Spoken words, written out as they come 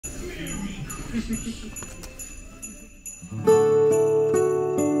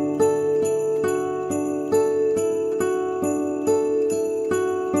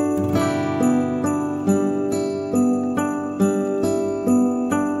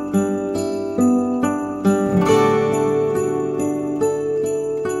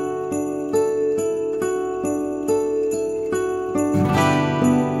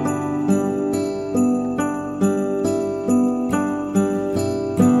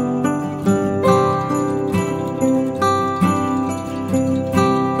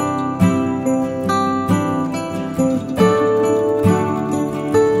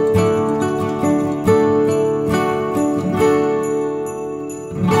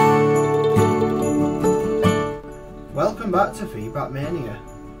Welcome back to Feedback Mania,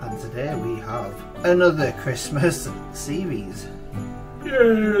 and today we have another Christmas series.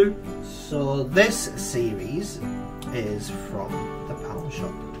 Yay! So this series is from the Pound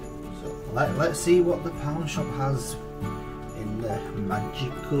Shop. So let's see what the Pound Shop has in the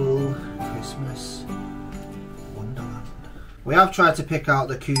magical Christmas wonderland. We have tried to pick out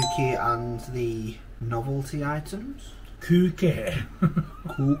the kooky and the novelty items. Kooky.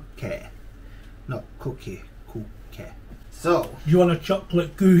 Kooky. Not cookie. Kooky. So You want a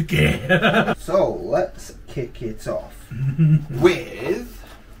chocolate kooky? So let's kick it off with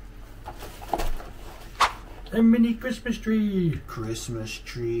a mini Christmas tree. Christmas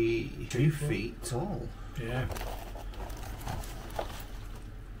tree, 2 feet tall. Yeah.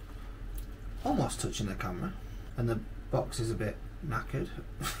 Almost touching the camera, and the box is a bit knackered.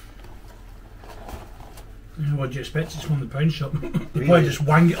 What do you expect? It's from the Pound Shop. They Really? probably just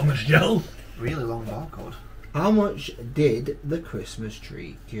wang it on the shelf. Really long barcode. How much did the Christmas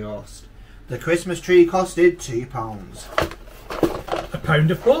tree cost? The Christmas tree costed £2. £1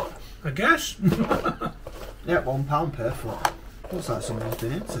 a foot, I guess. Yeah, £1 per foot. Looks like someone's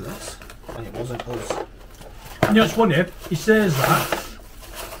been into this, and it wasn't us. You know, it's funny, he says that,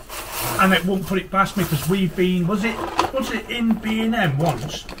 and it won't put it past me because we've been, was it in B&M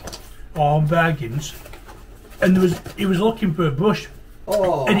once, or on Bergens, and he was looking for a brush,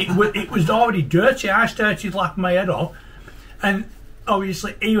 Oh. and it was already dirty. I started laughing my head off, and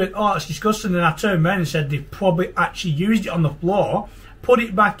obviously he went, "Oh, it's disgusting," and I turned around and said they probably actually used it on the floor, put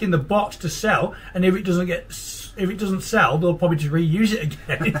it back in the box to sell, and if it doesn't sell, they'll probably just reuse it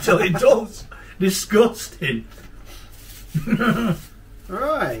again until it does. Disgusting.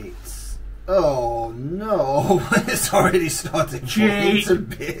 Right. Oh no, it's already starting falling to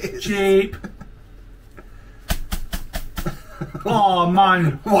bits. Cheap. Oh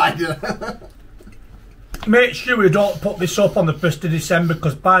man. Why do Make sure we don't put this up on the 1st of December,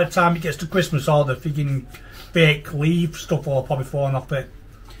 because by the time it gets to Christmas all the freaking fake leaf stuff will probably falling off it.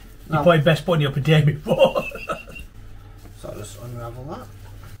 No. You're probably best putting it up a day before. So I'll just unravel that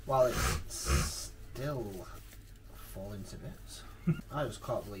while it's still falling to bits. I just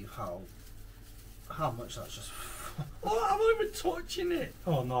can't believe how much that's just. Oh, I'm not even touching it.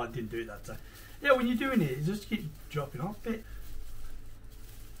 Oh no, I didn't do it that time. Yeah, when you're doing it just keeps dropping off a bit.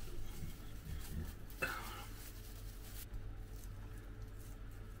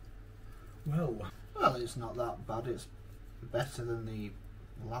 Well, it's not that bad. It's better than the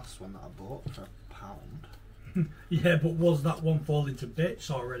last one that I bought for £1. Yeah, but was that one falling to bits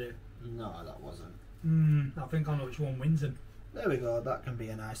already? No, that wasn't. I think I know which one wins him. There we go. That can be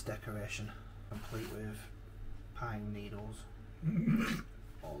a nice decoration, complete with pine needles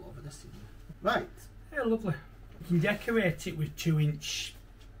all over the scene. Right. Yeah, lovely. You can decorate it with 2-inch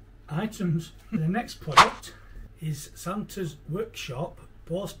items. The next product is Santa's Workshop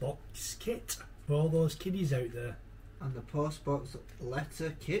Postbox Kit for all those kiddies out there. And the Postbox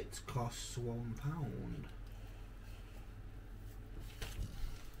letter kit costs £1.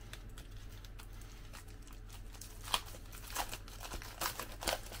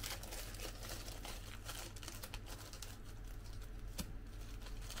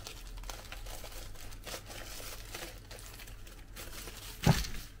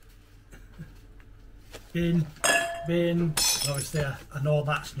 Bin. Obviously, I know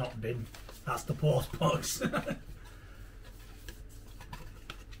that's not bin. That's the post box. And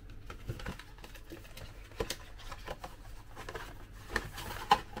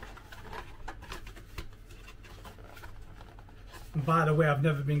by the way, I've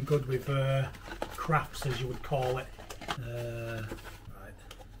never been good with crafts, as you would call it. Right.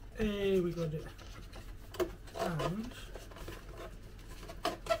 Hey, we got it. And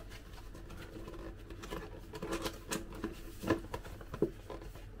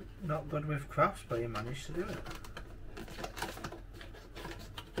Not good with crafts, but you managed to do it.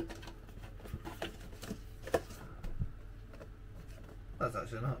 That's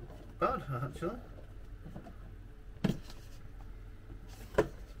actually not bad, actually.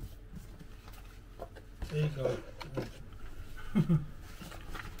 There you go.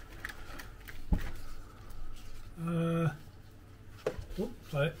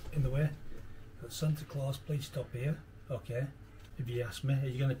 Sorry, in the way. But Santa Claus, please stop here. Okay. If you ask me, are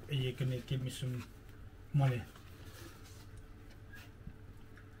you gonna give me some money?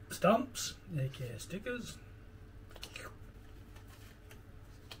 Stamps, aka stickers.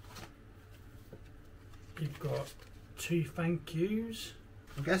 You've got 2 thank yous.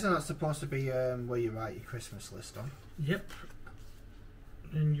 I'm guessing that's supposed to be where you write your Christmas list on. Yep.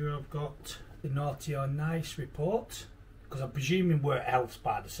 Then you've got the naughty or nice report, because I'm presuming we're elves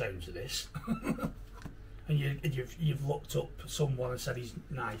by the sounds of this. And you've looked up someone and said he's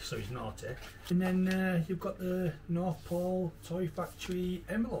nice, so he's naughty. And then you've got the North Pole Toy Factory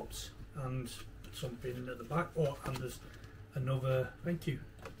envelopes and something at the back. Oh, and there's another thank you.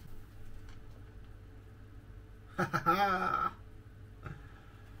 Now,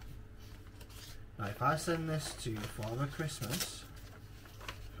 if I send this to Father Christmas,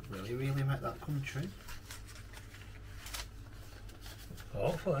 really, really make that come true.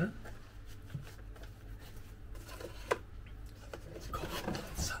 Hopefully. Come on,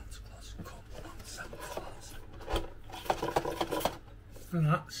 Santa Claus. Come on, Santa Claus. And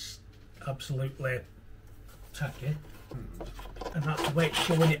that's absolutely tacky. And that's the way it's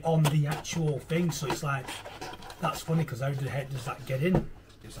showing it on the actual thing, so it's like, that's funny, because how the heck does that get in?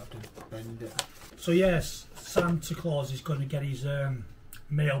 Just have to bend it. So yes, Santa Claus is going to get his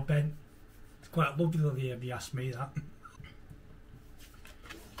mail bent. It's quite lovely if you ask me that.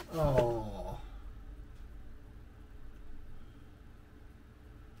 Oh.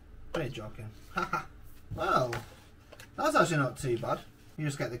 Very joking. Well, that's actually not too bad. You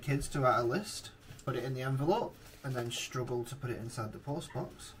just get the kids to write a list, put it in the envelope, and then struggle to put it inside the post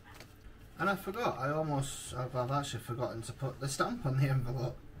box. And I forgot, I've actually forgotten to put the stamp on the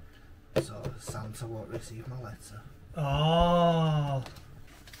envelope. So Santa won't receive my letter. Oh.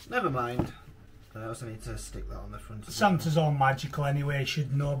 Never mind. I also need to stick that on the front of Santa's all magical anyway,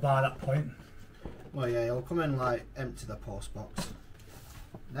 should know by that point. Well, yeah, he'll come in like empty the post box.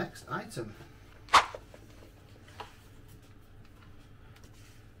 Next item.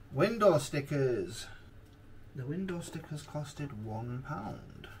 Window stickers. The window stickers costed £1.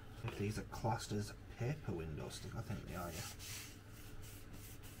 If these are classed as paper window stickers, I think they are, yeah.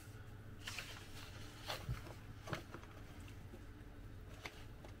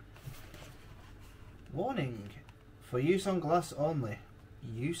 Warning, for use on glass only.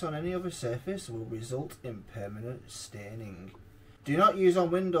 Use on any other surface will result in permanent staining. Do not use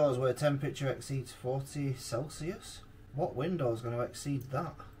on windows where temperature exceeds 40 Celsius. What window is going to exceed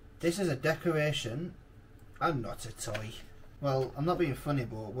that? This is a decoration and not a toy. Well, I'm not being funny,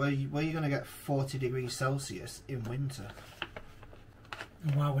 but where are you going to get 40 degrees Celsius in winter?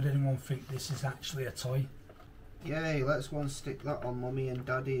 And why would anyone think this is actually a toy? Yay, let's go and stick that on Mummy and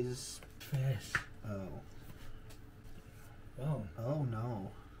Daddy's face. Oh. Wow. Oh no.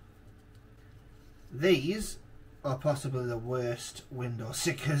 These are possibly the worst window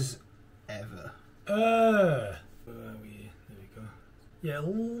stickers ever. Where are we? There we go. Yeah,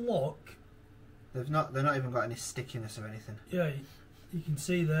 look. They're not even got any stickiness or anything. Yeah, you can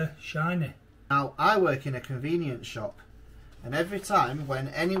see they're shiny. Now, I work in a convenience shop, and every time when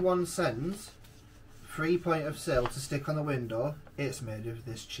anyone sends free point of sale to stick on the window, it's made of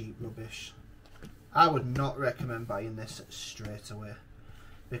this cheap rubbish. I would not recommend buying this straight away,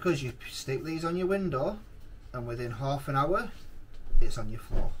 because you stick these on your window and within half an hour it's on your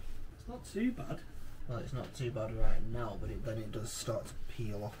floor. It's not too bad. Well, it's not too bad right now, but then it does start to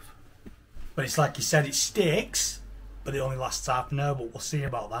peel off. But it's like you said, it sticks, but it only lasts half an hour, but we'll see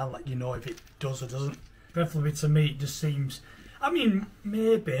about that. I'll let you know if it does or doesn't. Preferably to me, it just seems, I mean,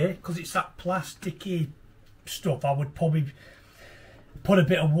 maybe, because it's that plasticky stuff, I would probably put a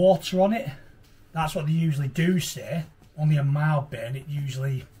bit of water on it. That's what they usually do say. Only a mild bit, and it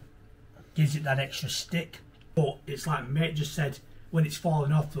usually gives it that extra stick. But it's like mate just said, when it's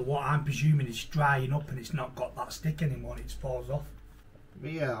falling off, what I'm presuming is drying up and it's not got that stick anymore and it falls off.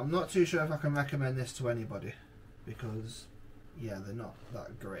 But yeah, I'm not too sure if I can recommend this to anybody, because yeah, they're not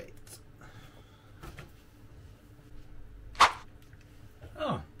that great.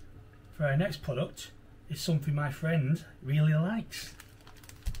 Oh, for our next product is something my friend really likes.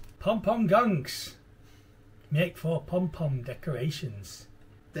 Pom-pom gongs. Make for pom-pom decorations.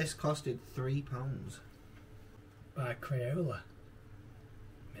 This costed £3. By Crayola.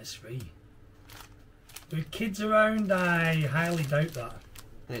 Miss free. With kids around, I highly doubt that.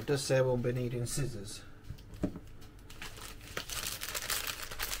 And it does say we'll be needing scissors.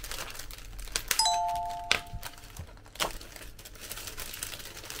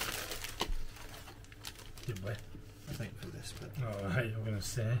 possibly. I think for this bit. Alright, you're going to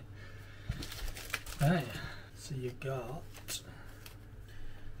say. Right, so you got...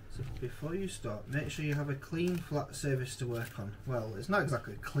 So before you start, make sure you have a clean flat surface to work on. Well, it's not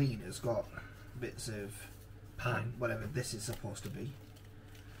exactly clean, it's got bits of pine, whatever this is supposed to be.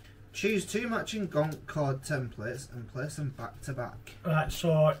 Choose 2 matching gonk cord templates and place them back to back. Right,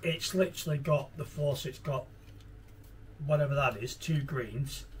 so it's literally got the force, it's got whatever that is, 2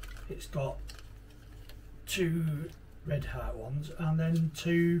 greens, it's got 2 red heart ones, and then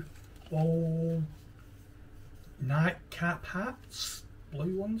 2 old nightcap hats,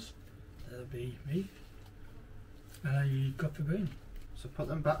 blue ones. That'll be me. And you got the green. So put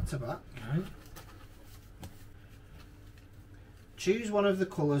them back to back. Right. Choose one of the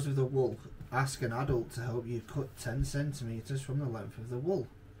colours of the wool. Ask an adult to help you cut 10 centimetres from the length of the wool.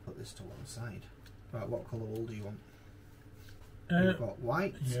 Put this to one side. Right, what colour wool do you want? You've got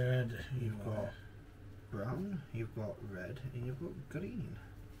white, you've got brown, you've got red, and you've got green.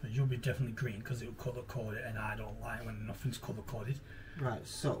 But you'll be definitely green because it'll colour coded, and I don't like when nothing's colour coded. Right,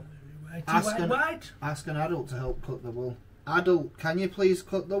 so white. Ask an adult to help cut the wool. Adult, can you please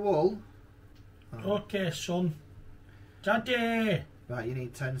cut the wool? Oh. Okay, son. Daddy! Right, you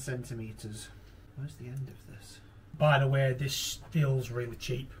need 10 centimetres. Where's the end of this? By the way, this feels really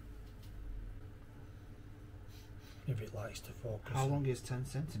cheap. If it likes to focus. How long is 10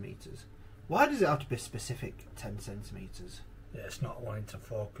 centimetres? Why does it have to be specific 10 centimetres? Yeah, it's not wanting to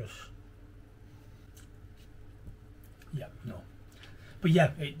focus. Yeah, no. But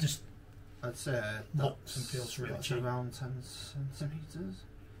yeah, it just... I'd say looks and feels really cheap. Around 10 centimetres?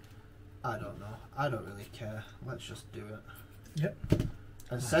 I don't know. I don't really care. Let's just do it. Yep.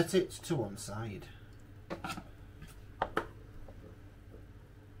 And set it to one side.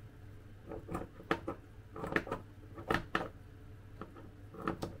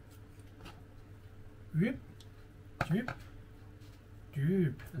 Yep. Yep.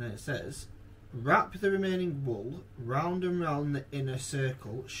 Yep. And then it says, wrap the remaining wool round and round the inner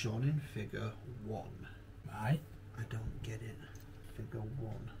circle shown in figure 1. Right. I don't get it. Figure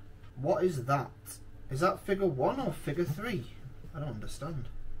 1. What is that? Is that figure 1 or figure 3? I don't understand.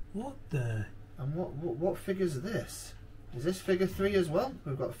 What the... And what figure's this? Is this figure 3 as well?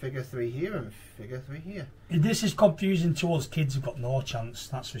 We've got figure 3 here and figure 3 here. This is confusing to us kids who've got no chance,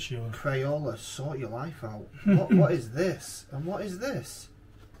 that's for sure. Crayola, sort your life out. What is this? And what is this?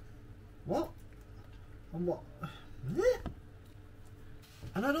 What? And what?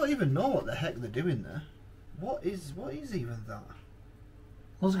 And I don't even know what the heck they're doing there. What is even that?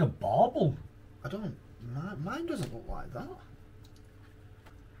 Looks like a bauble. I don't... Mine doesn't look like that.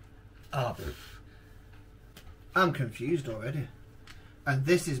 Ah, I'm confused already. And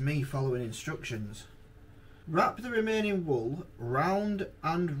this is me following instructions. Wrap the remaining wool round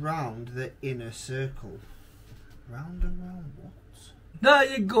and round the inner circle. Round and round what? There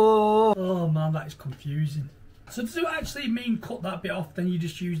you go! Oh man, that is confusing. So does it actually mean cut that bit off, then you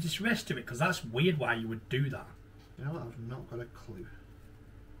just use this rest of it? Because that's weird why you would do that. You know what, I've not got a clue.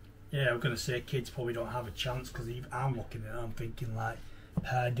 Yeah, I was going to say kids probably don't have a chance because I'm looking at it and I'm thinking like,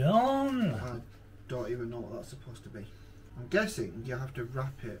 pardon? I don't even know what that's supposed to be. I'm guessing you have to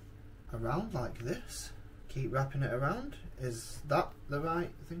wrap it around like this. Keep wrapping it around. Is that the right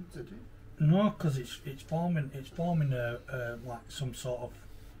thing to do? No, because it's forming a like some sort of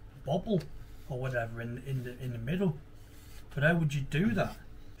bubble or whatever in the middle. But how would you do that?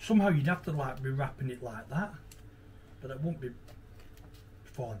 Somehow you'd have to like be wrapping it like that, but it won't be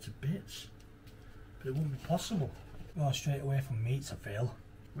falling to bits. But it wouldn't be possible. Well, straight away from me it's a fail.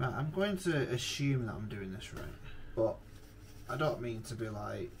 Right, I'm going to assume that I'm doing this right, but I don't mean to be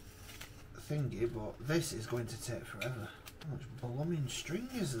like thingy, but this is going to take forever. How much blooming string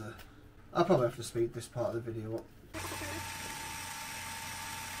is there? I'll probably have to speed this part of the video up.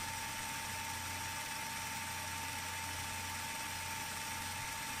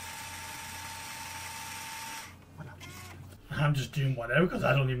 I'm just doing whatever because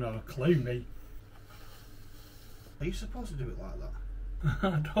I don't even have a clue, me. Are you supposed to do it like that?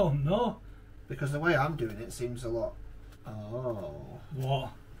 I don't know. Because the way I'm doing it seems a lot... Oh.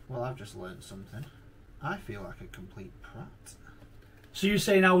 What? Well, I've just learnt something. I feel like a complete prat. So you're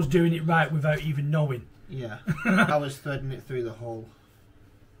saying I was doing it right without even knowing? Yeah. I was threading it through the hole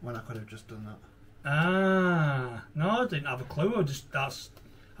when I could have just done that. Ah. No, I didn't have a clue. I was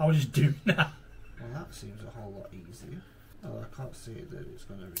just doing that. Well, that seems a whole lot easier. Oh, I can't see that it's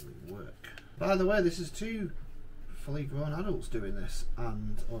going to really work. By the way, this is 2 fully grown adults doing this,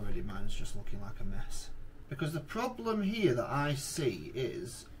 and already mine's just looking like a mess. Because the problem here that I see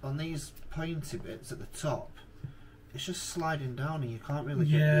is, on these pointy bits at the top, it's just sliding down and you can't really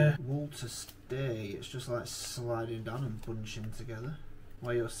get the wool to stay. It's just like sliding down and bunching together.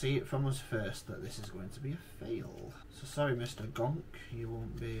 Well, you'll see it from us first that this is going to be a fail. So sorry, Mr. Gonk, you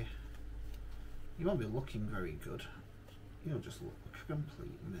won't be looking very good. You'll just look like a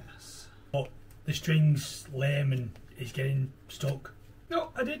complete mess. But the string's lame and it's getting stuck. No,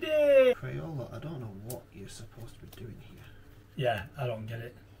 I did it! Crayola, I don't know what you're supposed to be doing here. Yeah, I don't get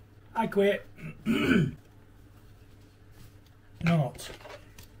it. I quit. Not.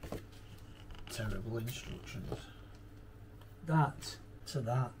 Terrible instructions. That to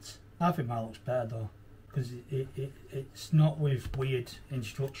that. I think mine looks better though, because it's not with weird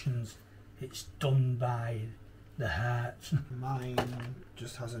instructions. It's done by the heart. Mine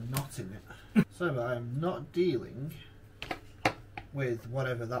just has a knot in it. So I am not dealing with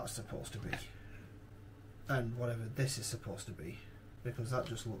whatever that's supposed to be and whatever this is supposed to be, because that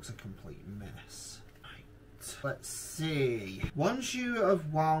just looks a complete mess. Right, let's see. Once you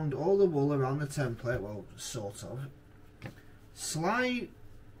have wound all the wool around the template, well, sort of, slide...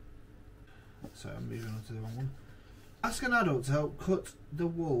 Sorry, I'm moving on to the wrong one. Ask an adult to help cut the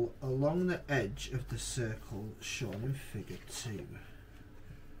wool along the edge of the circle shown in figure 2.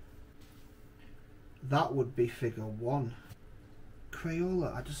 That would be figure 1.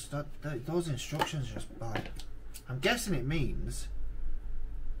 Crayola, those instructions are just bad. I'm guessing it means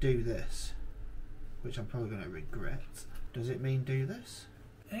do this, which I'm probably going to regret. Does it mean do this?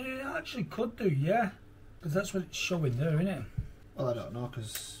 It actually could do, yeah, because that's what it's showing there, isn't it? Well, I don't know,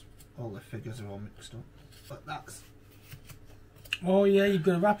 because all the figures are all mixed up. But that's... Oh yeah, you've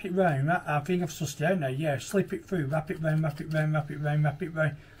got to wrap it round. I think I've sussed it out now. Yeah, slip it through, wrap it round, wrap it round, wrap it round, wrap it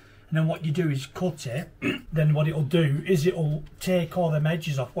round. And then what you do is cut it. Then what it'll do is it'll take all them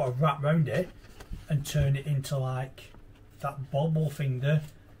edges off what I've wrapped round it and turn it into like that bobble thing there.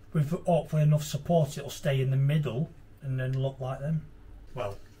 With hopefully enough support, it'll stay in the middle and then look like them.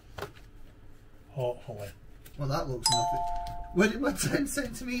 Well, hopefully. Well, that looks nothing. Where did my 10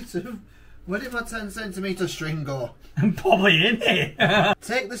 centimetre string go? Probably in it.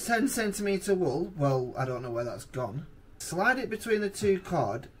 Take this 10 centimetre wool. Well, I don't know where that's gone. Slide it between the 2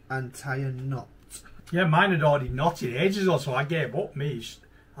 cord and tie a knot. Yeah, mine had already knotted ages ago, so I gave up.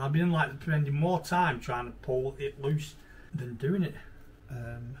 I've been like spending more time trying to pull it loose than doing it.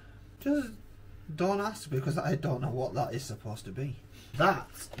 Just don't ask, because I don't know what that is supposed to be. That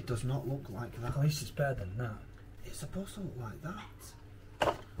does not look like that. At least it's better than that. It's supposed to look like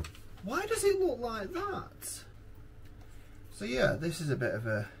that. Why does it look like that? So yeah, this is a bit of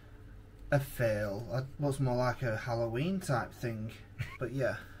a fail. It looks more like a Halloween type thing. But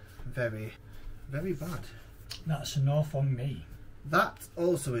yeah, very, very bad. That's a no from me. That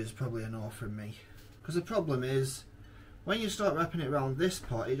also is probably a no from me. Because the problem is, when you start wrapping it around this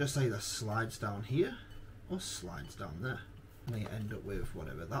part, it just either slides down here or slides down there. And you end up with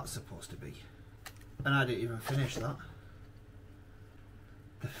whatever that's supposed to be. And I didn't even finish that.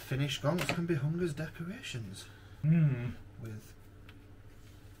 The finished gonks can be hung as decorations. With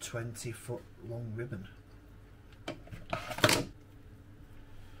 20-foot long ribbon.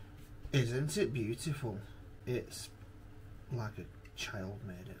 Isn't it beautiful? It's like a child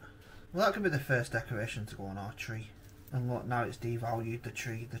made it. Well, that could be the first decoration to go on our tree. And look, now it's devalued the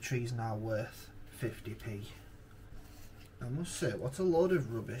tree. The tree's now worth 50p. I must say, what a load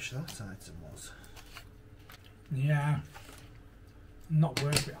of rubbish that item was. Yeah. Not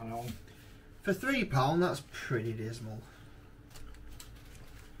worth it, I know. For £3, that's pretty dismal.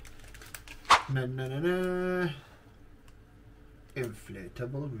 No.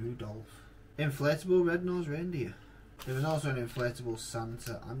 Inflatable Rudolph. Inflatable red-nosed reindeer. There was also an inflatable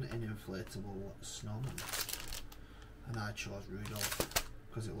Santa and an inflatable snowman. And I chose Rudolph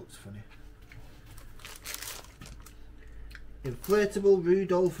because it looks funny. Inflatable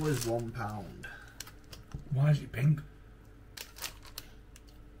Rudolph was £1. Why is it pink?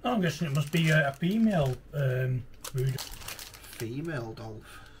 Oh, I'm guessing it must be a female Rudolph. Female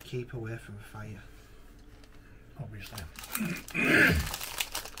Dolph. Keep away from fire. Obviously.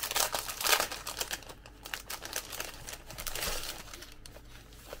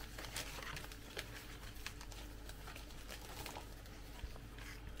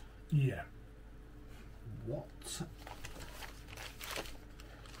 Yeah. What?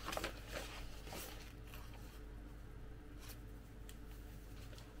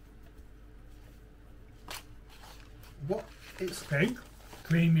 What? It's pink,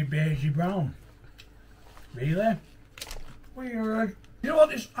 creamy beigey brown. Really? Weird. You know what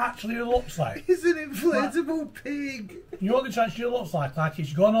this actually looks like? It's an inflatable pig. You know what this actually looks like? Like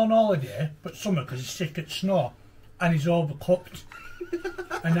he's gone on holiday, but summer because he's sick at snow, and he's overcooked,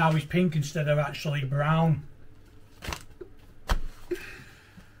 and now he's pink instead of actually brown.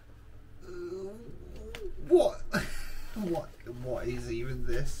 What? What is even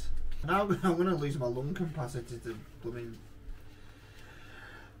this? Now I'm going to lose my lung capacity to blooming.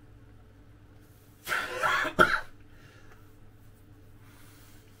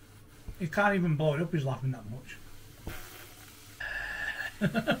 He can't even blow it up, he's laughing that much.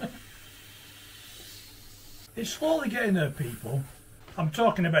 It's slowly getting there, people. I'm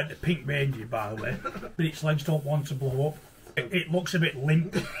talking about the pink Ranger, by the way, but its legs don't want to blow up. It looks a bit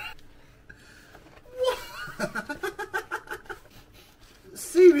limp.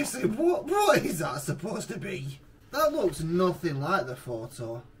 Seriously, what is that supposed to be? That looks nothing like the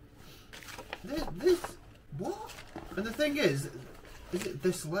photo. This what? And the thing is it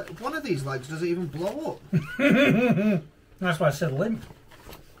this one of these legs doesn't even blow up. That's why I said limp.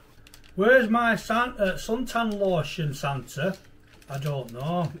 Where's my suntan lotion, Santa? I don't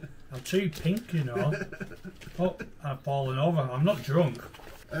know. I'm too pink, you know. Oh, I've fallen over. I'm not drunk.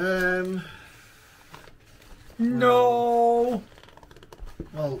 No.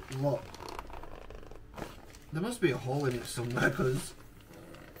 Well, look. There must be a hole in it somewhere, because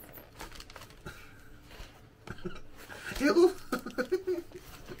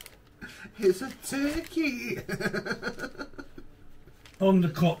it's a turkey.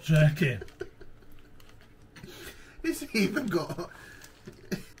 Undercut turkey. It's even got.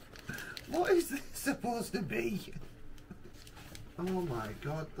 What is this supposed to be? Oh my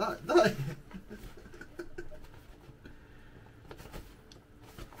god, that.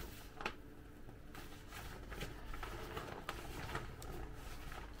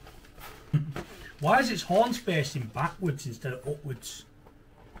 Why is its horns facing backwards instead of upwards?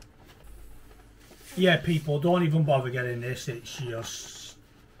 Yeah, people, don't even bother getting this. It's just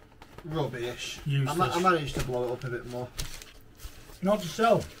rubbish. Useless. I managed to blow it up a bit more. Not to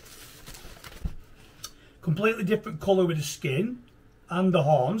sell. Completely different colour with the skin and the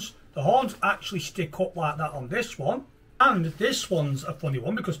horns. The horns actually stick up like that on this one. And this one's a funny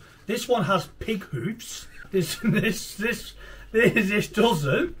one because this one has pig hoofs. This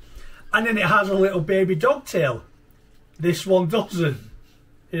doesn't. And then it has a little baby dog tail. This one doesn't.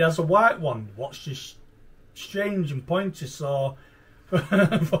 It has a white one. What's just strange and pointy, so for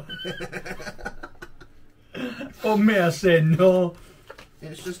me I say no.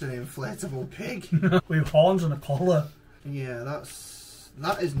 It's just an inflatable pig. With horns and a collar. Yeah, that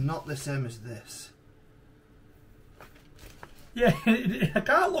is not the same as this. Yeah, I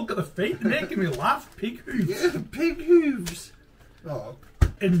can't look at the feet, they're making me laugh. Pig hooves. Yeah, pig hooves. Oh.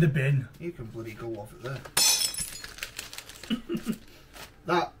 In the bin. You can bloody go off it there.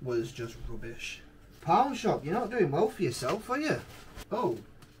 That was just rubbish. Pound shop, you're not doing well for yourself, are you? Oh,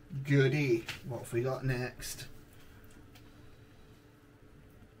 goody. What have we got next?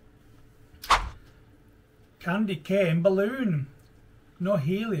 Candy cane balloon. No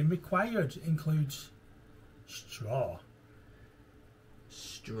helium required. Includes straw.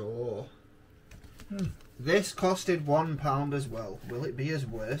 Straw. This costed £1 as well. Will it be as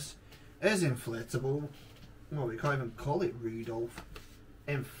worse? As inflatable. Well, we can't even call it Rudolph.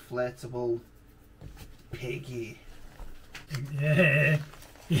 Inflatable piggy. Yeah.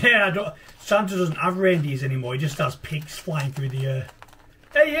 Yeah, Santa doesn't have reindeers anymore, he just has pigs flying through the air.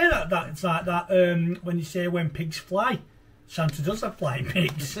 Hey, yeah, it's like that when you say when pigs fly. Santa does have flying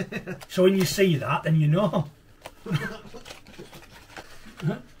pigs. So when you see that, then you know.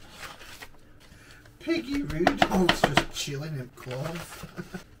 Piggy Rudolph's just chilling in clothes.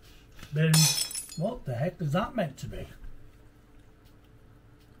 Then, what the heck is that meant to be?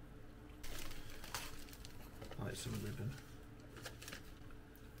 Like some ribbon.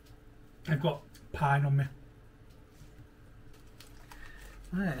 I've got pine on me.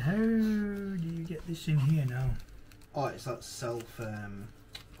 Right, how do you get this in here now? Oh, it's that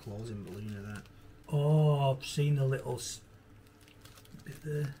self-closing balloon of that. Oh, I've seen the little bit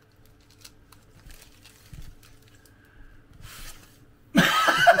there.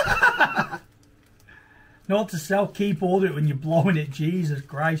 Not to sell, keep hold of it when you're blowing it, Jesus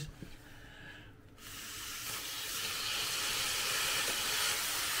Christ.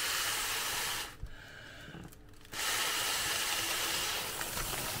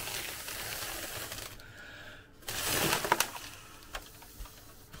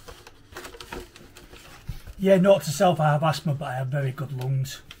 Yeah, not to self, I have asthma, but I have very good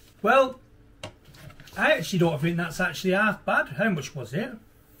lungs. Well, I actually don't think that's actually half bad. How much was it?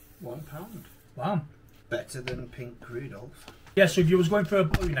 £1. Wow. Better than Pink Rudolph. Yeah, so if you was going for a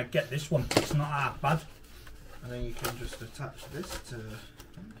balloon, I'd get this one. It's not half bad. And then you can just attach this to...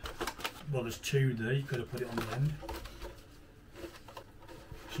 Well, there's two there. You could have put it on the end.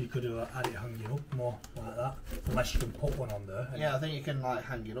 So you could have had it hanging up more like that, unless you can put one on there. Yeah, I think you can like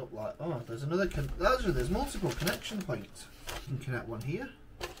hang it up like. Oh, there's another. Actually, there's multiple connection points. You can connect one here,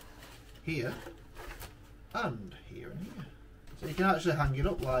 here, and here and here. So you can actually hang it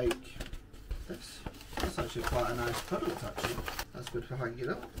up like this. That's actually quite a nice product. Actually, that's good for hanging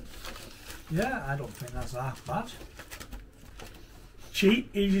up. Yeah, I don't think that's half bad.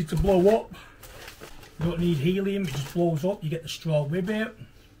 Cheap, easy to blow up. You don't need helium, it just blows up. You get the straw with it.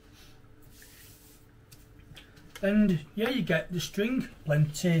 And yeah, you get the string,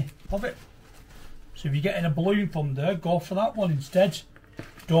 plenty of it. So if you're getting a balloon from there, go for that one instead.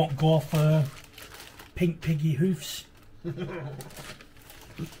 Don't go for pink piggy hoofs.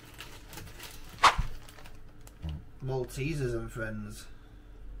 Maltesers and friends.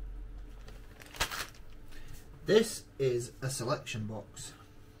 This is a selection box.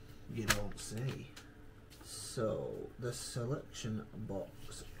 You don't say. So the selection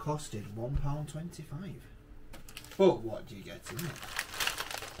box costed £1.25. But what do you get in it?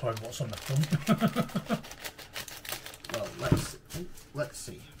 Probably what's on the front. Well, let's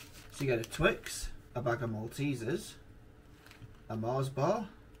see. So you get a Twix, a bag of Maltesers, a Mars bar,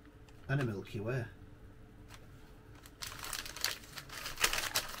 and a Milky Way.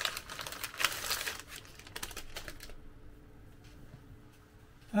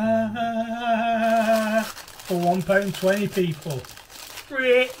 For £1.20, people.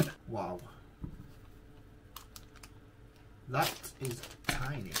 Rip. Wow. That is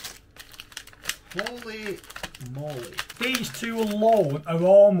tiny. Holy moly. These two alone are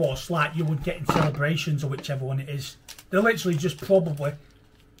almost like you would get in Celebrations or whichever one it is. They're literally just probably,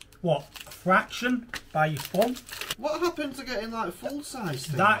 what, a fraction by your thumb? What happened to getting like full size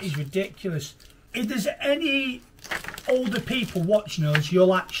things? That is ridiculous. If there's any older people watching us,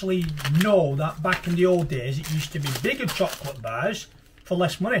 you'll actually know that back in the old days it used to be bigger chocolate bars for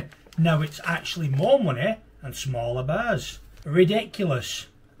less money. Now it's actually more money and smaller bars. Ridiculous.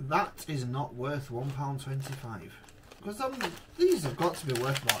 That is not worth £1.25. Because these have got to be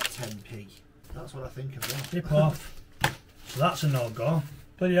worth about 10p. That's what I think of them. Rip off. So that's a no-go.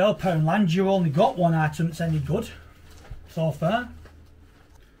 Bloody hell, Poundland, you only got one item that's any good so far.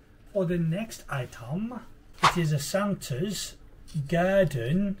 For the next item, it is a Santa's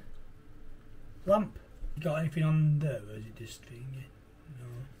garden lamp. You got anything on there, or is it just thingy? No.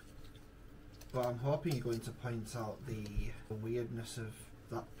 But I'm hoping you're going to point out the weirdness of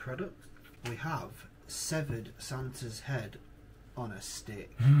that product. We have severed Santa's head on a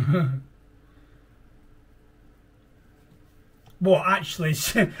stick. Well, actually,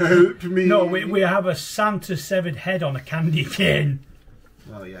 help me. No, we have a Santa severed head on a candy cane.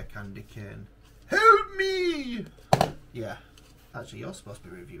 Oh yeah, candy cane. Help me! Yeah. Actually, you're supposed to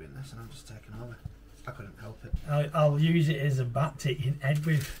be reviewing this, and I'm just taking over. I couldn't help it. I'll use it as a bat to hit your head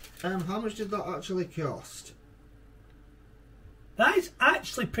with. How much did that actually cost? That is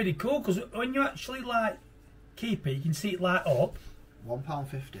actually pretty cool, because when you actually like keep it, you can see it light up.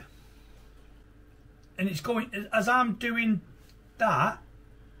 £1.50. And it's going, as I'm doing that,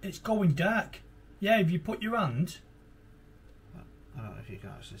 it's going dark. Yeah, if you put your hand. I don't know if you can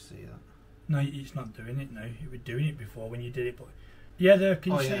actually see that. No, it's not doing it now. It was doing it before when you did it, but yeah, there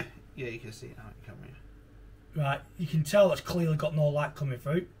can you see. Yeah, yeah, you can see it now. Can't you? Right, you can tell that's clearly got no light coming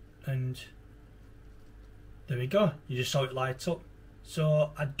through, and there we go. You just saw it light up.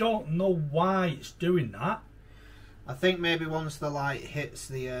 So I don't know why it's doing that. I think maybe once the light hits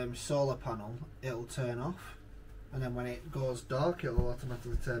the solar panel, it'll turn off, and then when it goes dark, it'll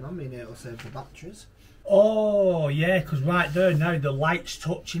automatically turn on, meaning it'll save the batteries. Oh yeah, because right there now the light's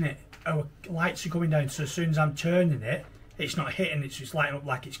touching it. Our lights are going down, so as soon as I'm turning it, it's not hitting, it's just lighting up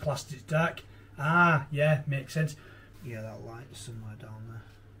like it's classed as dark. Ah, yeah, makes sense. Yeah, that light's somewhere down there.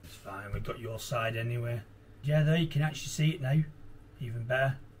 It's fine, we've got your side anyway. Yeah, there you can actually see it now. Even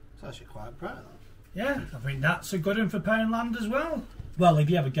better. It's actually quite bright, though. Yeah, I think that's a good one for Poundland as well. Well, if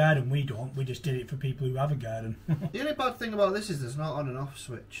you have a garden, we don't. We just did it for people who have a garden. The only bad thing about this is there's no on and off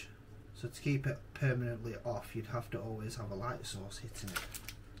switch. So to keep it permanently off, you'd have to always have a light source hitting it.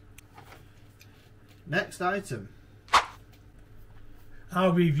 Next item.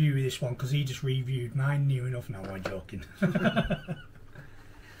 I'll review this one because he just reviewed mine new enough. Now I'm joking.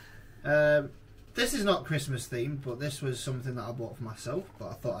 This is not Christmas themed, but this was something that I bought for myself, but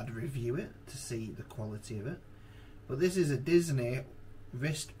I thought I'd review it to see the quality of it. But this is a Disney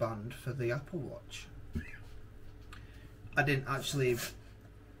wristband for the Apple Watch. I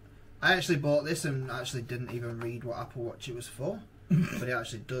actually bought this and actually didn't even read what Apple Watch it was for. But it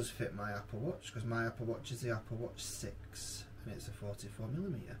actually does fit my Apple Watch, because my Apple Watch is the Apple Watch 6 and it's a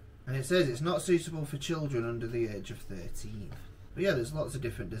 44mm. And it says it's not suitable for children under the age of 13. But yeah, there's lots of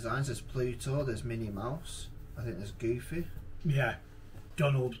different designs. There's Pluto, there's Minnie Mouse, I think there's Goofy. Yeah,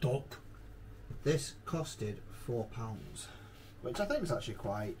 Donald Duck. This costed £4, which I think is actually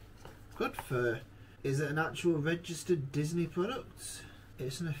quite good for... Is it an actual registered Disney product?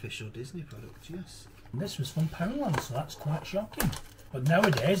 It's an official Disney product, yes. This was from Poundland, so that's quite shocking. But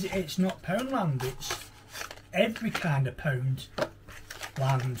nowadays it's not Poundland, it's every kind of pound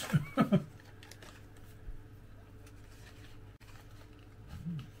land.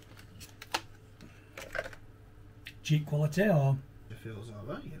 Cheap quality or? It feels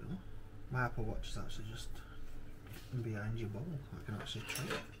alright, you know. My Apple Watch is actually just behind your bowl. I can actually try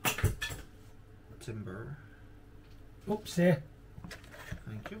it. Timber. Oopsie.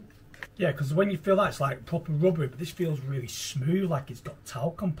 Thank you. Yeah, because when you feel that, it's like proper rubbery, but this feels really smooth, like it's got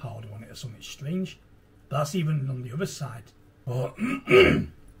talcum powder on it or something strange. But that's even on the other side. But it's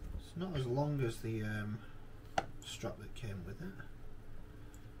not as long as the strap that came with it.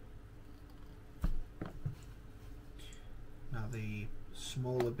 Now the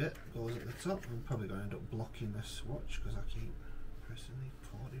smaller bit goes at the top. I'm probably going to end up blocking this watch because I keep pressing the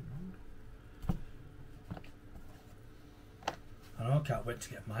recording mode. I know, I can't wait to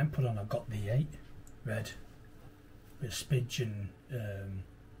get mine put on. I've got the 8 red with a spidge and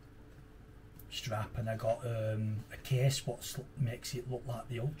strap, and I got a case what makes it look like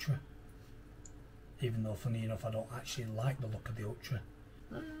the Ultra, even though funny enough I don't actually like the look of the Ultra.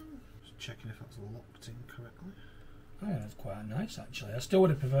 Just checking if that's locked in correctly. Oh, yeah, that's quite nice actually. I still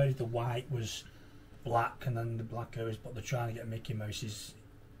would have preferred if the white was black and then the black hairs, but they're trying to get Mickey Mouse's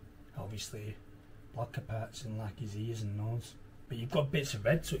obviously blacker parts in like his ears and nose. But you've got bits of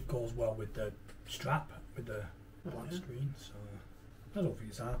red, so it goes well with the strap, with the black screen. So I don't think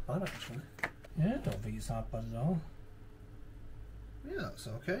it's that bad actually. Yeah, I don't think it's that bad at all. Yeah, that's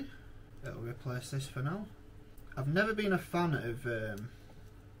okay. It'll replace this for now. I've never been a fan of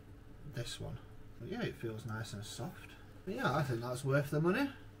this one. But yeah, it feels nice and soft. But yeah, I think that's worth the money.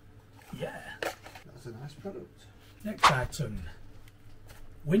 Yeah. That's a nice product. Next item.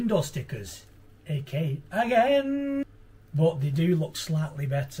 Window stickers. AK again. But they do look slightly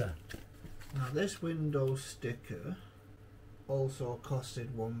better. Now this window sticker also costed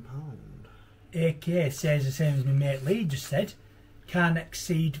 £1. AK says the same as my mate Lee just said. Can't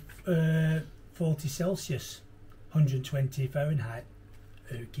exceed 40 Celsius, 120 Fahrenheit.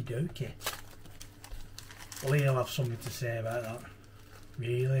 Okie dokie. Lee will have something to say about that.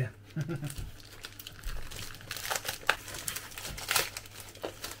 Really?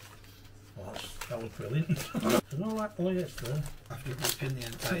 Well, that was brilliant. I don't like the way it's there. After ripping the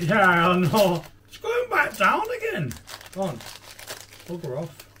entire... Yeah, I know. It's going back down again. Go on. Bugger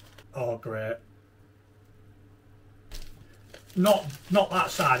off. Oh, great. Not that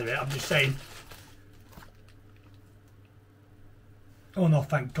side of it, I'm just saying. Oh no,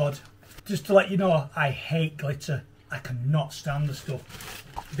 thank God. Just to let you know, I hate glitter. I cannot stand the stuff.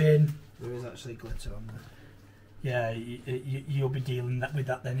 Bin. There is actually glitter on there. Yeah, you'll be dealing with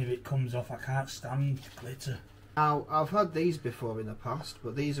that then if it comes off. I can't stand glitter. Now, I've had these before in the past,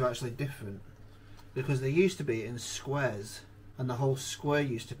 but these are actually different. Because they used to be in squares, and the whole square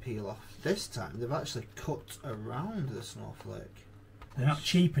used to peel off. This time, they've actually cut around the snowflake. They're not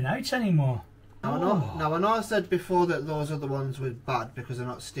cheaping out anymore. Now, I know I said before that those other ones were bad because they're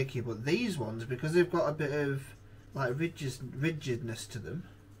not sticky, but these ones, because they've got a bit of like rigidness to them.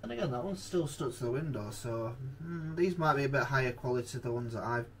 And again, that one's still stuck to the window, so these might be a bit higher quality than the ones that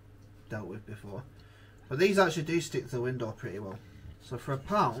I've dealt with before. But these actually do stick to the window pretty well. So for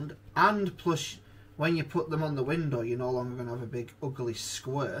 £1, and plus when you put them on the window, you're no longer going to have a big ugly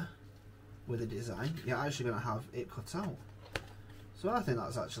square with a design. You're actually going to have it cut out. So I think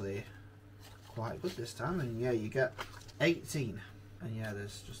that's actually quite good this time. And yeah, you get 18. And yeah,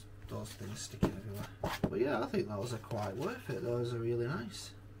 there's just those things sticking everywhere. But yeah, I think those are quite worth it. Those are really nice.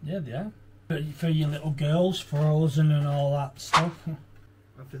 Yeah, they are. For your little girls, Frozen and all that stuff. And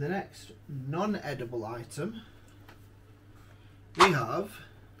for the next non-edible item, we have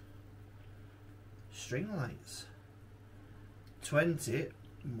string lights. 20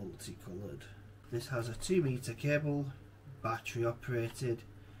 multicoloured. This has a 2-metre cable, battery operated,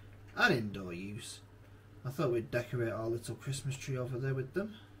 and indoor use. I thought we'd decorate our little Christmas tree over there with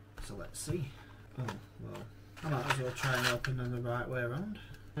them. So let's see. Oh, well, I might as well try and open them the right way around.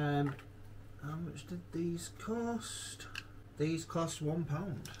 How much did these cost? These cost £1.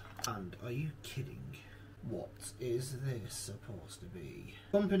 And are you kidding? What is this supposed to be?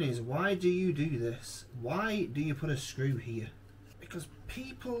 Companies, why do you do this? Why do you put a screw here? Because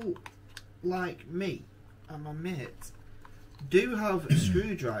people like me and my mate do have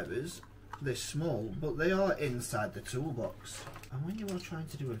screwdrivers this small, but they are inside the toolbox. And when you are trying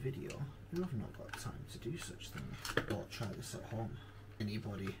to do a video, you have not got time to do such things. Or try this at home.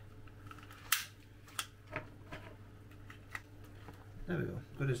 Anybody. There we go.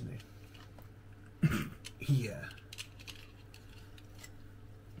 Good, isn't he? Yeah.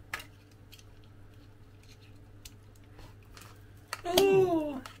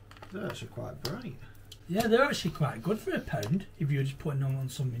 Oh! They're actually quite bright. Yeah, they're actually quite good for £1 if you're just putting them on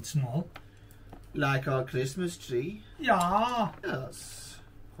something small. Like our Christmas tree. Yeah. Yeah, that's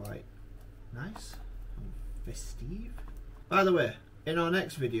quite nice and festive. By the way, in our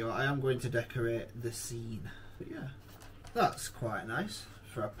next video I am going to decorate the scene. But yeah, that's quite nice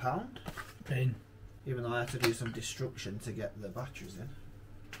for £1. Ben. Even though I had to do some destruction to get the batteries in.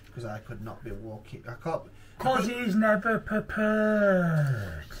 Because I could not be walking. Because he's never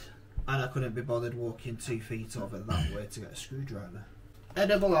prepared. And I couldn't be bothered walking 2 feet over that way to get a screwdriver.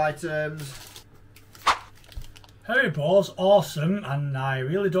 Edible items. Haribo's awesome, and I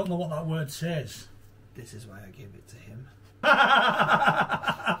really don't know what that word says. This is why I gave it to him.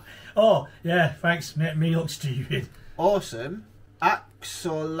 Oh, yeah, thanks. Make me look stupid. Awesome.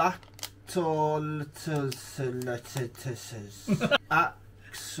 Axolotls.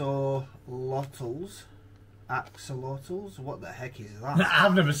 Axolotls? What the heck is that?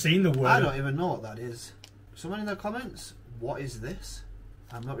 I've never seen the word. I don't even know what that is. Someone in the comments, what is this?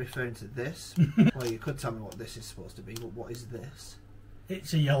 I'm not referring to this. Well, you could tell me what this is supposed to be, but what is this?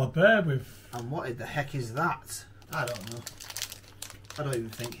 It's a yellow bird with... And what the heck is that? I don't know. I don't even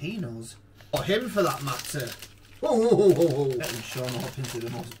think he knows. Or him for that matter. Oh, getting shown up into the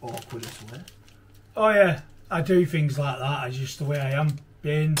most awkwardest way. Oh yeah, I do things like that. It's just the way I am.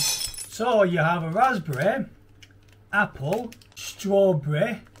 Bin. So you have a raspberry, apple,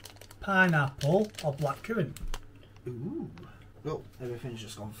 strawberry, pineapple, or blackcurrant. Ooh. Oh, everything's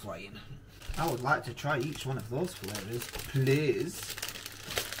just gone flying. I would like to try each one of those flavours, please.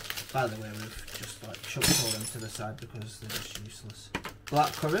 By the way, we've just like chucked all them to the side because they're just useless.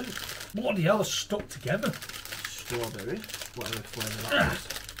 Blackcurrant. Bloody hell, they're stuck together. Strawberry, whatever flavour that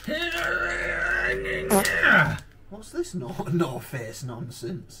was. What's this no face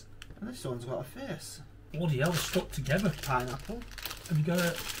nonsense? And this one's got a face. Bloody hell, they're stuck together. Pineapple. Have you got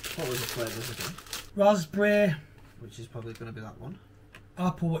a... What was the flavours again? Raspberry. Which is probably going to be that one.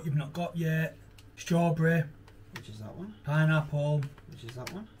 Apple, what you've not got yet. Strawberry. Which is that one. Pineapple. Which is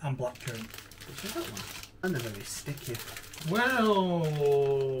that one. And blackcurrant. Which is that one. And they're very sticky.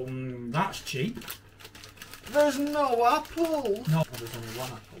 Well, that's cheap. There's no apple! No. Oh, there's only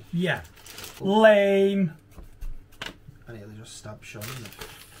one apple. Yeah. Oh. Lame. I nearly just stabbed Sean in the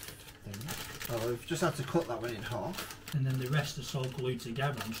thing. Oh, we've just had to cut that one in half. And then the rest are so glued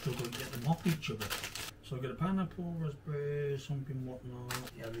together, I'm struggling to get them off each other. So I've got a pineapple, raspberry, something whatnot.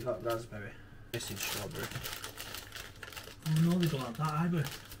 Yeah, we got raspberry. This is strawberry. Oh no, they don't have that either.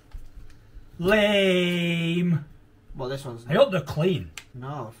 Lame. Well, this one's I hope they're clean.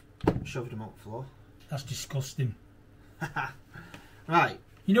 No, I've shoved them up the floor. That's disgusting. Right.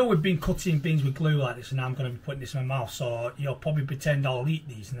 You know we've been cutting things with glue like this and now I'm going to be putting this in my mouth, so you'll probably pretend I'll eat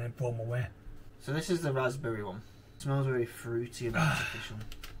these and then throw them away. So this is the raspberry one. It smells very fruity and artificial.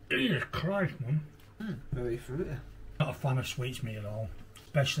 Jesus Christ, man. Very fruity. Not a fan of sweets, me at all.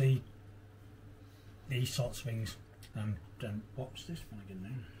 Especially these sorts of things. What's this one again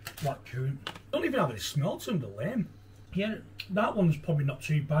then? Blackcurrant. Don't even have any smell to them, they're lame. Yeah, that one's probably not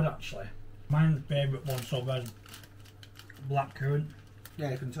too bad actually. My favourite one so far is blackcurrant.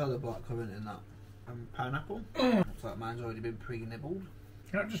 Yeah, you can tell the blackcurrant in that. And pineapple. Looks like mine's already been pre-nibbled.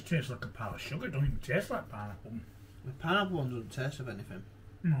 That just tastes like a pile of sugar. It don't even taste like pineapple. The pineapple one doesn't taste of anything.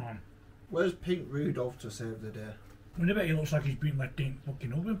 No. Where's Pink Rudolph to save the day? I bet he looks like he's been left in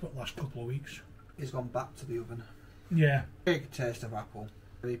fucking oven for the last couple of weeks. He's gone back to the oven. Yeah. Big taste of apple.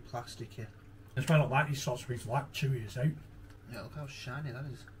 Very plasticky. That's why I don't like these sorts of things, like chewy as out. Yeah, look how shiny that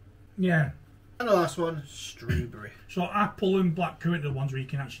is. Yeah. And the last one, strawberry. So apple and blackcurrant are the ones where you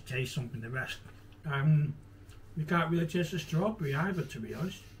can actually taste something. The rest, you can't really taste the strawberry either, to be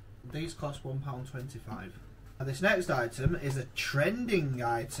honest. These cost £1.25. Now this next item is a trending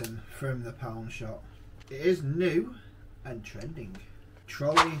item from the pound shop. It is new and trending.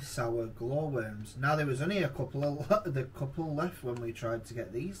 Trolley sour glowworms. Now there was only a couple left when we tried to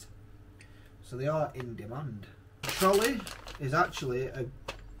get these, so they are in demand. Trolley is actually a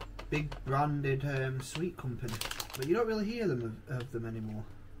big branded sweet company, but you don't really hear of them anymore.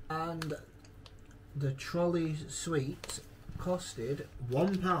 And the Trolley sweets costed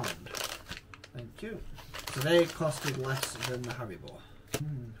 £1. Thank you. So they costed less than the Haribo.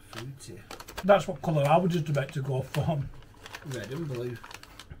 Fruity. That's what colour I was just about to go for. Red and blue.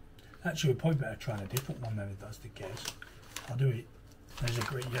 Actually, we're probably better trying a different one then if that's the case. I'll do it. There's a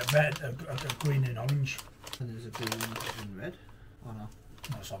green, yeah, red, a green and orange. And there's a green and red? Oh no.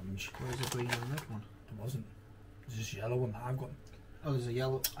 That's orange. Where's the green and red one? There wasn't. There's this yellow one that I've got. Oh, there's a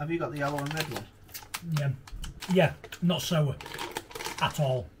yellow. Have you got the yellow and red one? Yeah. Yeah, not sour. At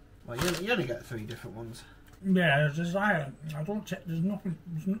all. Well, you only get 3 different ones. Yeah, there's I don't take, there's nothing,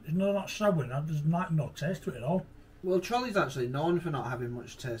 there's not sour now, there's no taste to it at all. Well, Trolley's actually known for not having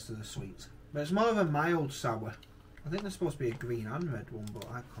much taste of the sweets. But it's more of a mild sour. I think there's supposed to be a green and red one, but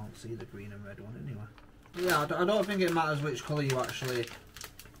I can't see the green and red one anyway. Yeah, I don't think it matters which colour you actually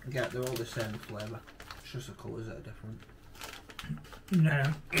get, they're all the same flavour. It's just the colours that are different.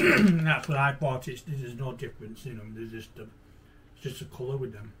 No, that's what I bought. There's no difference in them. There's just a colour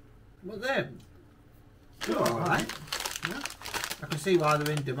with them. But they're alright. Yeah. I can see why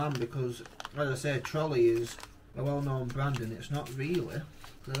they're in demand because, as I say, Trolley is a well-known brand and it's not really.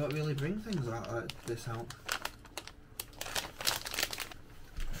 They don't really bring things like this out.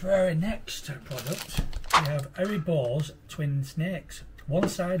 For our next product, we have Haribo's Twin Snakes. One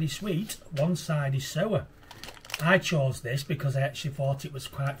side is sweet, one side is sour. I chose this because I actually thought it was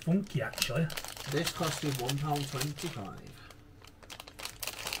quite funky actually. This costed £1.25.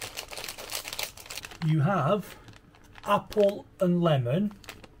 You have apple and lemon,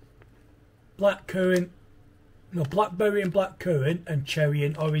 blackberry and blackcurrant, and cherry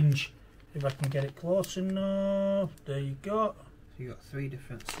and orange. If I can get it close enough, there you go. So you got 3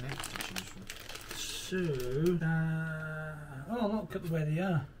 different snakes to choose from. So, oh look at the way they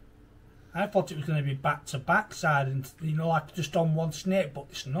are. I thought it was going to be back to back side and like just on one snake, but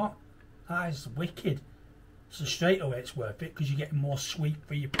it's not. That is wicked. So straight away it's worth it because you're getting more sweet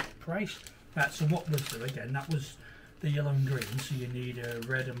for your price. Right, so what was there again? That was the yellow and green, so you need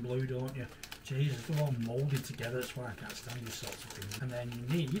red and blue, don't you? Jesus, they're all moulded together, that's why I can't stand these sorts of things. And then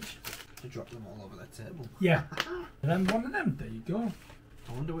you need to drop them all over the table. Yeah. And then one of them, there you go.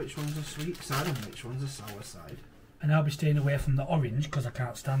 I wonder which one's a sweet side and which one's a sour side. And I'll be staying away from the orange because I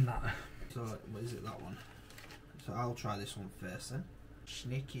can't stand that. So, what is it, that one? So I'll try this one first then.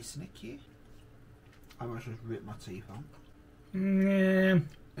 Sneaky. I might just rip my teeth out.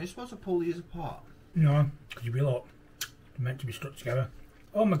 Are you supposed to pull these apart? No, because you'll be like, they're meant to be stuck together.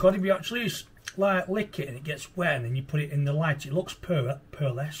 Oh my god, if you actually like lick it and it gets wet and then you put it in the light, it looks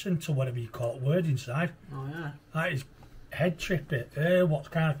pearlescent or whatever you call it, word inside. Oh yeah. That is head trippy.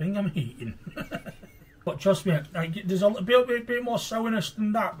 What kind of thing I'm eating? But trust me, there's a bit more sourness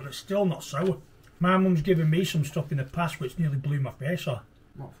than that, but it's still not sour. My mum's given me some stuff in the past which nearly blew my face off.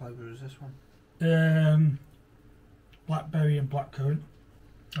 What flavour is this one? Blackberry and blackcurrant.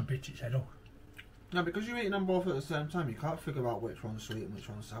 I bit its head off. No, because you're eating them both at the same time, you can't figure out which one's sweet and which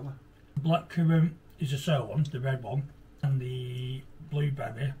one's sour. Blackcurrant is the sour one, the red one, and the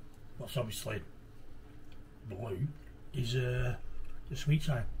blueberry, what's obviously blue, is the sweet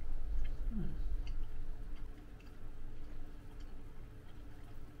side.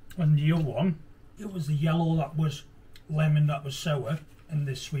 And the other one, it was the yellow that was lemon that was sour, and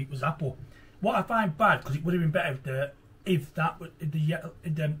the sweet was apple. What I find bad, because it would have been better if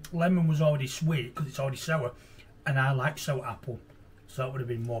the lemon was already sweet because it's already sour, and I like sour apple, so it would have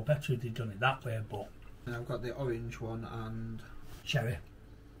been more better if they'd done it that way. But and I've got the orange one and cherry.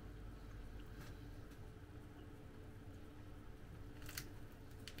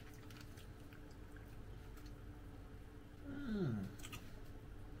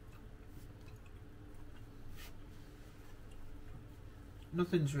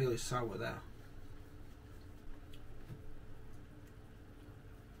 Nothing's really sour there.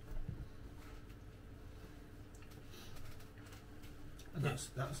 And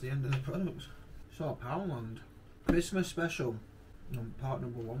that's the end of the products. So Poundland Christmas special, part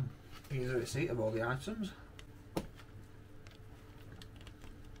number 1. Here's a receipt of all the items.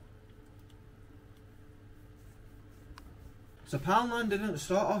 So Poundland didn't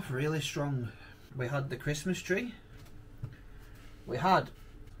start off really strong. We had the Christmas tree. We had,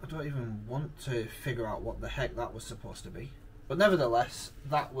 I don't even want to figure out what the heck that was supposed to be. But nevertheless,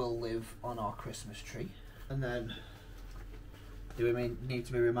 that will live on our Christmas tree. And then, do we need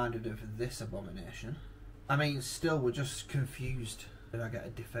to be reminded of this abomination? I mean, still, we're just confused. Did I get a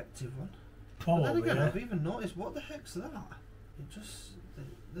defective one? Probably, but then again, yeah. I've even noticed, what the heck's that?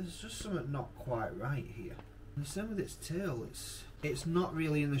 There's just something not quite right here. And the same with its tail, it's not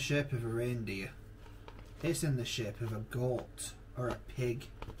really in the shape of a reindeer. It's in the shape of a goat or a pig.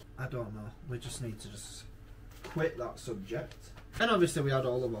 I don't know. We just need to just quit that subject. And obviously we had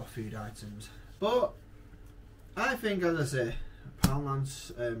all of our food items. But I think, as I say,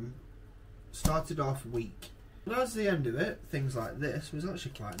 Poundland's started off weak. But as the end of it, things like this was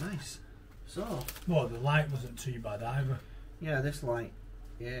actually quite nice. So, well, the light wasn't too bad either. yeah, this light,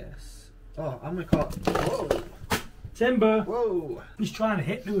 yes. Oh, and we can't. Whoa! Timber! Whoa! He's trying to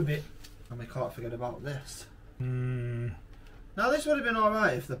hit me with it. And we can't forget about this. Hmm. Now, this would have been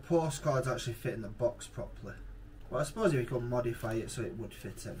alright if the postcards actually fit in the box properly. Well, I suppose if you could modify it so it would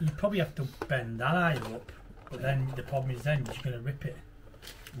fit in. You probably have to bend that eye up, but then the problem is then you're going to rip it.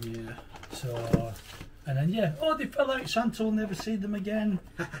 Yeah. So, and then yeah, oh, they fell out, Santa will never see them again.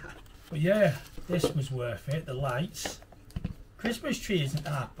 But yeah, this was worth it, the lights. Christmas tree isn't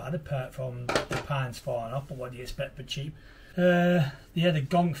that bad apart from the pines falling off, but what do you expect for cheap? Yeah, the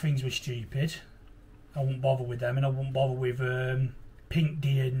gonk things were stupid. I wouldn't bother with them, and I wouldn't bother with Pink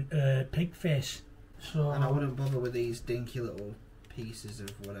D and Pig Face. So, And I wouldn't bother with these dinky little pieces of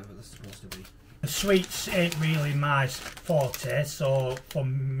whatever they're supposed to be. the sweets ain't really my forte, so for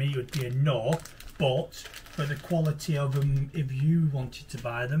me it would be a no. But for the quality of them, if you wanted to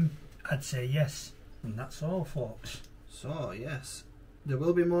buy them, I'd say yes. And that's all, folks. So, yes. There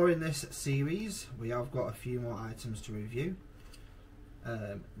will be more in this series. We have got a few more items to review.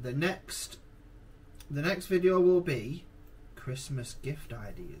 The next video will be Christmas gift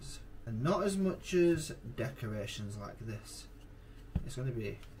ideas. And not as much as decorations like this. It's going to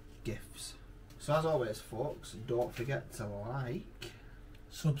be gifts. So as always, folks, don't forget to like,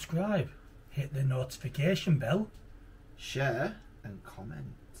 Subscribe, hit the notification bell. share and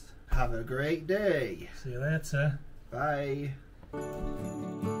comment. Have a great day. See you later. Bye.